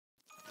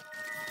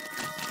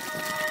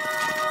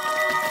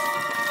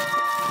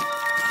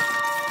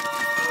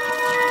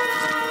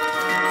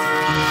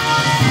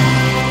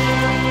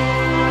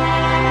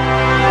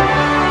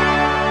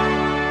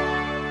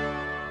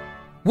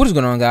What's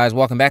going on, guys?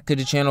 Welcome back to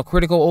the channel.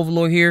 Critical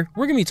Overlord here.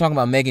 We're going to be talking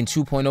about M3GAN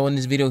 2.0 in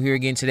this video here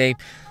again today.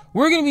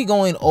 We're going to be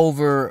going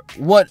over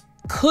what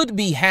could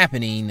be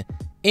happening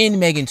in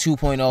M3GAN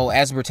 2.0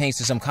 as it pertains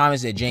to some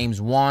comments that James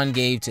Wan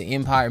gave to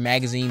Empire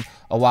magazine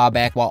a while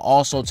back, while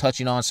also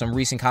touching on some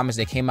recent comments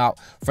that came out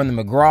from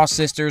the McGraw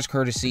sisters,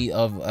 courtesy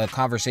of a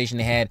conversation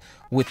they had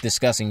with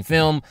Discussing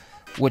Film,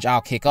 which I'll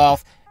kick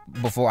off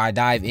before I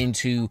dive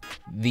into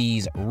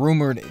these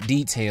rumored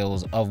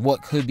details of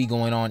what could be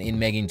going on in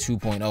M3GAN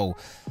 2.0.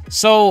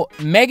 So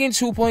M3GAN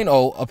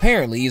 2.0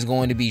 apparently is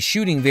going to be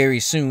shooting very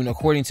soon,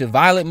 according to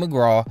Violet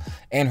McGraw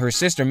and her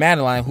sister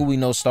Madeline, who we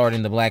know starred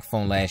in The Black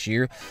Phone last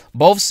year.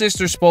 Both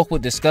sisters spoke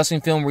with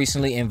Discussing Film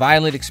recently, and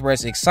Violet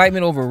expressed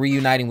excitement over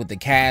reuniting with the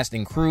cast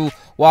and crew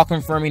while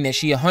confirming that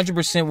she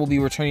 100% will be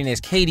returning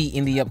as Katie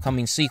in the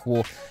upcoming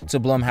sequel to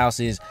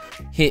Blumhouse's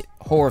hit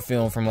horror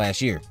film from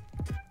last year,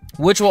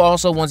 which will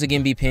also once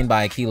again be penned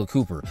by Akilah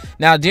Cooper.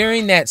 Now,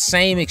 during that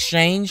same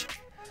exchange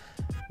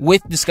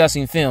with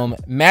Discussing Film,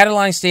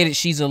 Madeline stated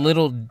she's a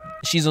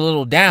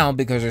little down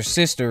because her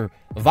sister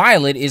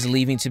Violet is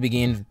leaving to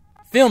begin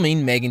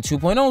filming M3GAN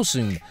 2.0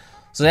 soon.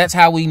 So that's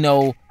how we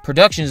know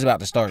production is about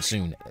to start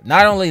soon.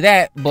 Not only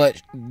that,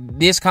 but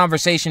this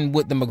conversation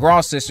with the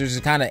McGraw sisters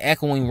is kind of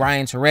echoing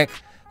Ryan Turek,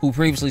 who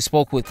previously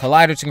spoke with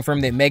Collider to confirm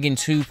that M3GAN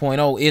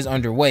 2.0 is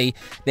underway.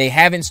 They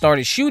haven't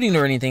started shooting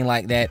or anything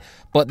like that,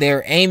 but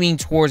they're aiming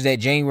towards that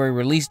January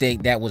release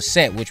date that was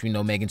set, which we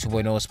know M3GAN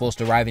 2.0 is supposed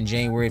to arrive in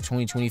January of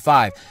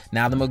 2025.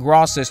 Now, the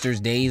McGraw sisters,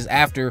 days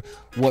after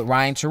what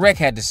Ryan Turek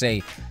had to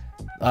say,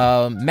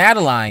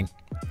 Madeline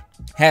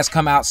has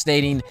come out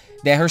stating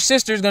that her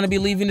sister is going to be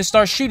leaving to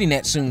start shooting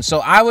that soon. So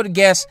I would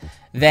guess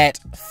that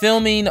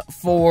filming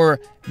for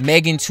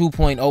M3GAN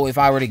 2.0, if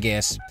I were to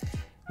guess,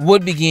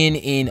 would begin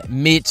in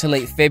mid to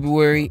late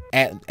February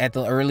at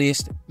the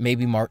earliest,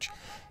 maybe March.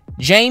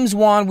 James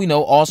Wan, we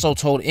know, also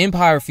told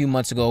Empire a few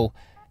months ago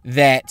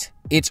that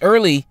it's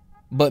early,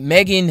 but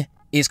M3GAN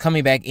is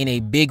coming back in a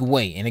big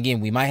way. And again,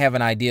 we might have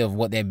an idea of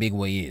what that big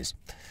way is.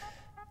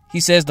 He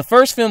says the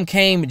first film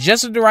came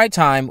just at the right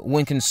time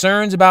when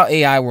concerns about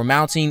AI were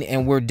mounting,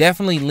 and we're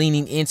definitely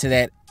leaning into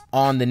that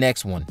on the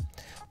next one.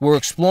 We're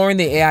exploring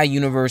the AI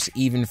universe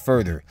even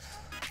further.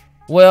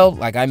 Well,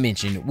 like I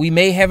mentioned, we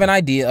may have an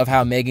idea of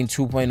how M3GAN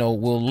 2.0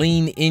 will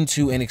lean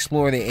into and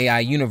explore the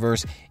AI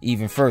universe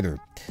even further.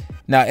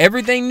 Now,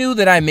 everything new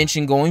that I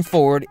mentioned going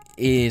forward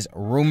is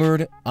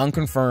rumored,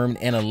 unconfirmed,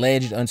 and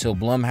alleged until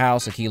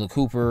Blumhouse, Akilah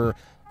Cooper,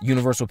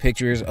 Universal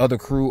Pictures, other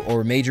crew,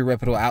 or major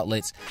reputable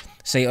outlets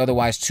say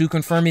otherwise to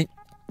confirm it.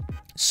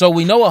 So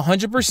we know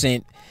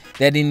 100%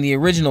 that in the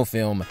original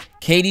film,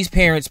 Katie's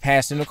parents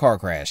passed in a car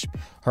crash.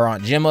 Her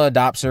aunt Gemma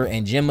adopts her,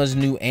 and Gemma's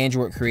new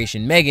android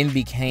creation, M3GAN,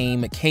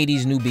 became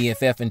Katie's new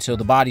BFF until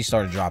the body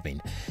started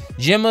dropping.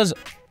 Gemma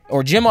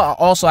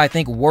also, I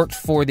think, worked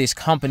for this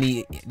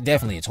company,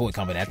 definitely a toy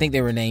company. I think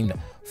they were named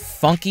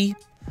Funky.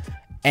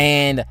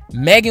 And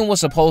M3GAN was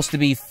supposed to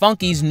be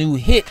Funky's new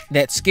hit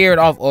that scared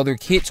off other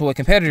kid toy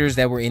competitors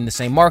that were in the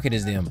same market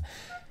as them.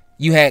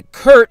 You had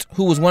Kurt,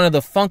 who was one of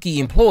the Funky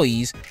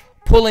employees,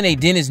 pulling a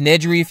Dennis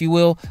Nedry, if you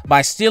will,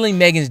 by stealing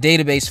M3GAN's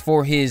database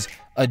for his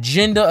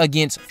agenda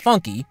against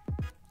Funky.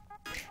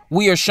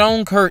 We are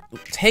shown Kurt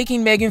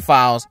taking M3GAN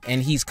files,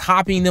 and he's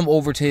copying them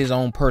over to his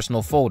own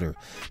personal folder.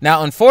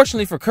 Now,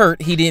 unfortunately for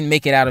Kurt, he didn't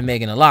make it out of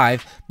M3GAN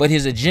alive, but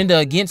his agenda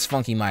against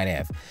Funky might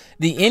have.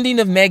 The ending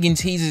of M3GAN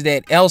teases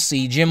that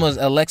Elsie, Gemma's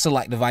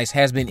Alexa-like device,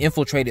 has been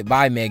infiltrated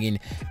by M3GAN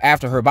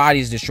after her body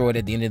is destroyed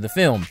at the end of the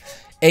film.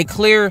 A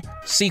clear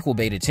sequel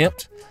bait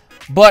attempt,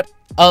 but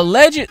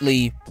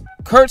allegedly,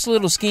 Kurt's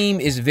little scheme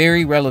is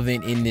very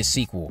relevant in this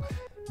sequel.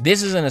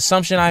 This is an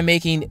assumption I'm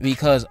making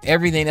because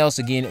everything else,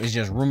 again, is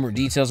just rumored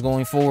details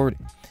going forward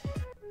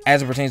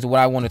as it pertains to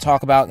what I want to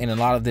talk about, and a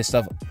lot of this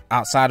stuff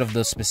outside of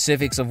the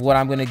specifics of what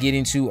I'm going to get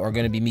into are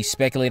going to be me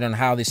speculating on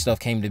how this stuff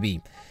came to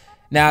be.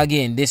 Now,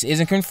 again, this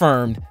isn't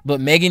confirmed, but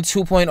M3GAN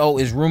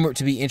 2.0 is rumored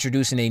to be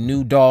introducing a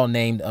new doll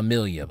named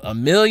Amelia.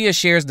 Amelia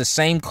shares the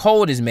same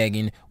code as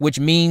M3GAN, which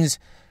means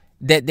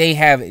that they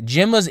have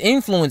Gemma's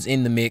influence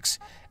in the mix,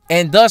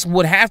 and thus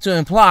would have to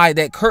imply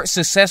that Kurt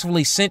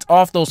successfully sent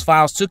off those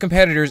files to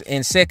competitors,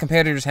 and said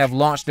competitors have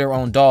launched their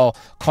own doll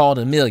called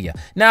Amelia.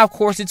 Now, of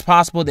course, it's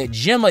possible that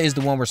Gemma is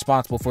the one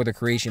responsible for the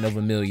creation of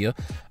Amelia,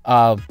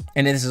 and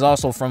this is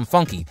also from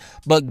Funky.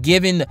 But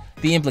given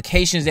the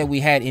implications that we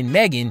had in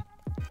M3GAN,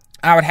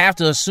 I would have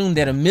to assume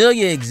that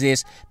Amelia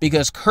exists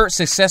because Kurt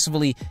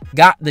successfully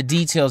got the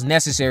details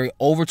necessary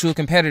over to a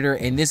competitor,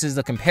 and this is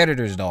the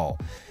competitor's doll.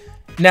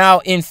 Now,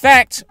 in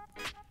fact,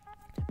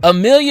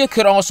 Amelia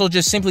could also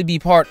just simply be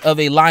part of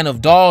a line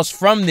of dolls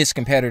from this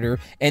competitor,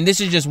 and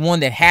this is just one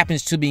that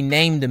happens to be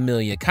named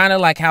Amelia, kind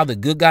of like how the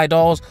good guy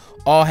dolls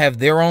all have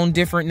their own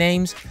different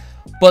names.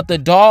 But the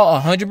doll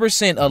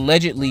 100%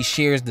 allegedly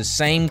shares the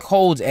same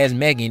codes as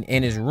M3GAN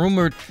and is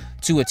rumored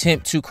to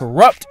attempt to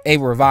corrupt a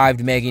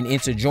revived M3GAN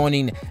into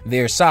joining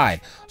their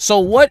side. So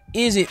what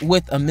is it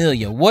with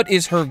Amelia? What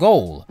is her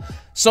goal?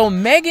 So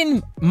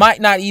M3GAN might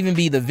not even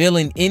be the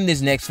villain in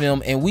this next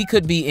film, and we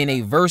could be in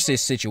a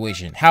versus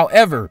situation.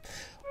 However,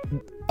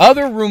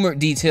 Other rumored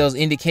details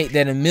indicate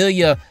that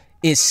Amelia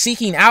is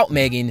seeking out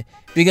M3GAN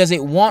because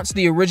it wants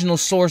the original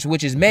source,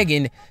 which is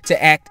M3GAN,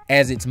 to act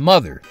as its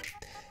mother.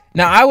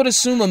 Now, I would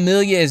assume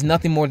Amelia is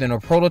nothing more than a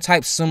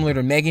prototype similar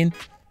to M3GAN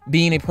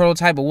being a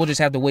prototype, but we'll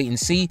just have to wait and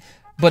see.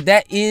 But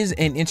that is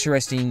an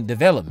interesting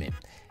development.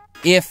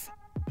 If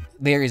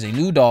there is a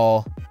new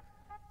doll,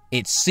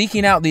 it's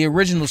seeking out the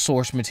original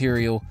source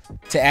material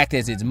to act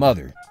as its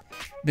mother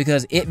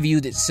because it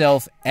viewed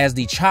itself as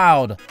the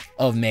child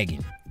of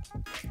M3GAN.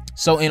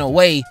 So in a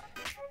way,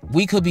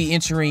 we could be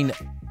entering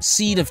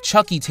Seed of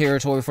Chucky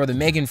territory for the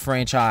M3GAN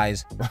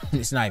franchise.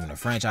 It's not even a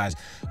franchise.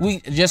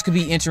 We just could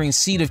be entering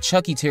Seed of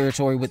Chucky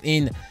territory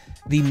within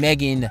the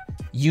M3GAN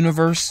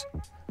universe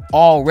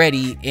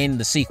already in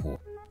the sequel.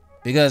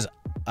 Because,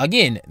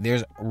 again,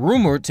 there's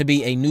rumored to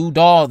be a new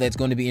doll that's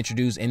going to be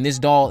introduced, and this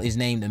doll is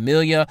named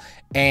Amelia,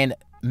 and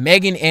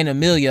M3GAN and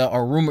Amelia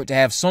are rumored to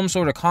have some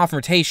sort of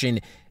confrontation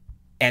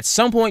at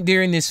some point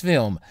during this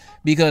film,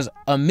 because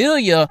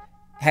Amelia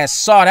has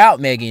sought out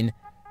M3GAN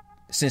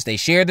since they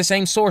share the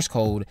same source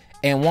code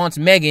and wants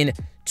M3GAN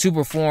to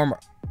perform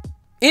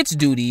its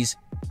duties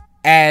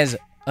as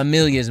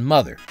Amelia's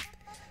mother.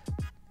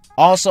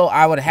 Also,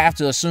 I would have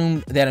to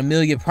assume that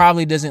Amelia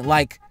probably doesn't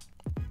like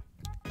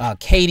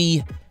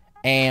Katie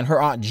and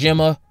her aunt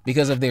Gemma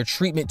because of their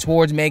treatment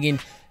towards M3GAN.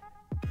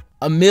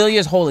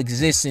 Amelia's whole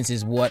existence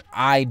is what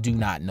I do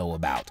not know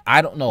about.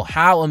 I don't know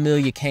how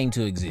Amelia came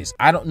to exist.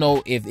 I don't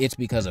know if it's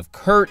because of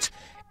Kurt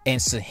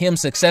and him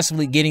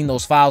successfully getting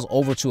those files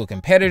over to a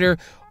competitor,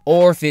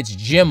 or if it's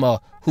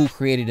Gemma who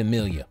created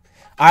Amelia.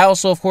 I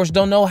also, of course,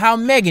 don't know how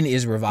M3GAN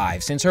is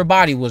revived since her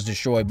body was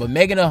destroyed, but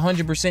M3GAN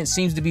 100%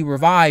 seems to be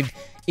revived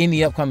in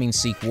the upcoming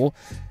sequel.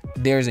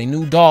 There's a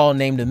new doll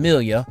named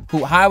Amelia,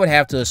 who I would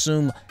have to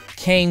assume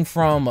came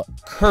from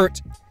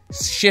Kurt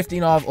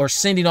shifting off or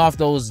sending off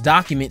those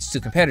documents to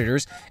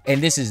competitors,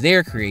 and this is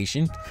their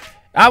creation.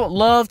 I would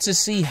love to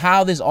see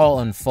how this all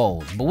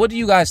unfolds. But what do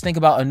you guys think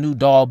about a new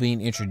doll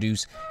being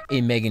introduced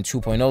in M3GAN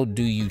 2.0?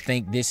 Do you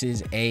think this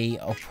is a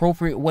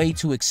appropriate way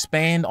to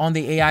expand on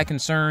the AI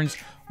concerns?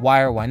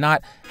 Why or why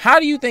not? How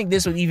do you think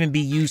this would even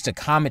be used to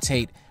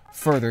commentate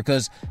further?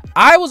 Because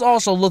I was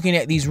also looking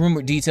at these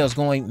rumored details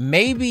going,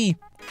 maybe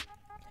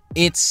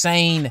it's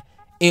saying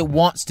it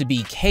wants to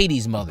be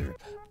Katie's mother,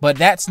 but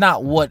that's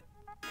not what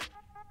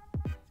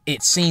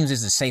it seems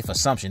is a safe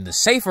assumption. The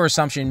safer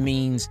assumption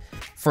means,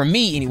 for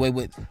me anyway,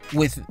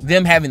 with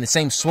them having the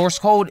same source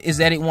code, is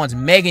that it wants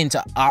M3GAN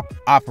to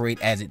operate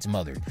as its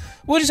mother.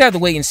 We'll just have to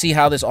wait and see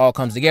how this all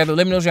comes together.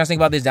 Let me know what you guys think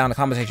about this down in the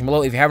comment section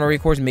below. If you haven't already,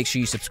 of course, make sure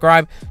you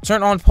subscribe.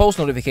 Turn on post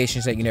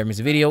notifications so that you never miss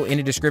a video. In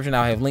the description,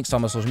 I'll have links to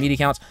all my social media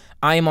accounts.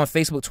 I am on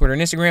Facebook, Twitter,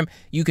 and Instagram.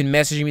 You can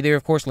message me there,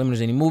 of course. Let me know if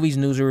there's any movies,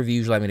 news, or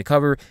reviews you'd like me to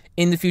cover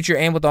in the future.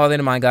 And with all that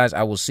in mind, guys,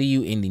 I will see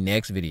you in the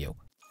next video.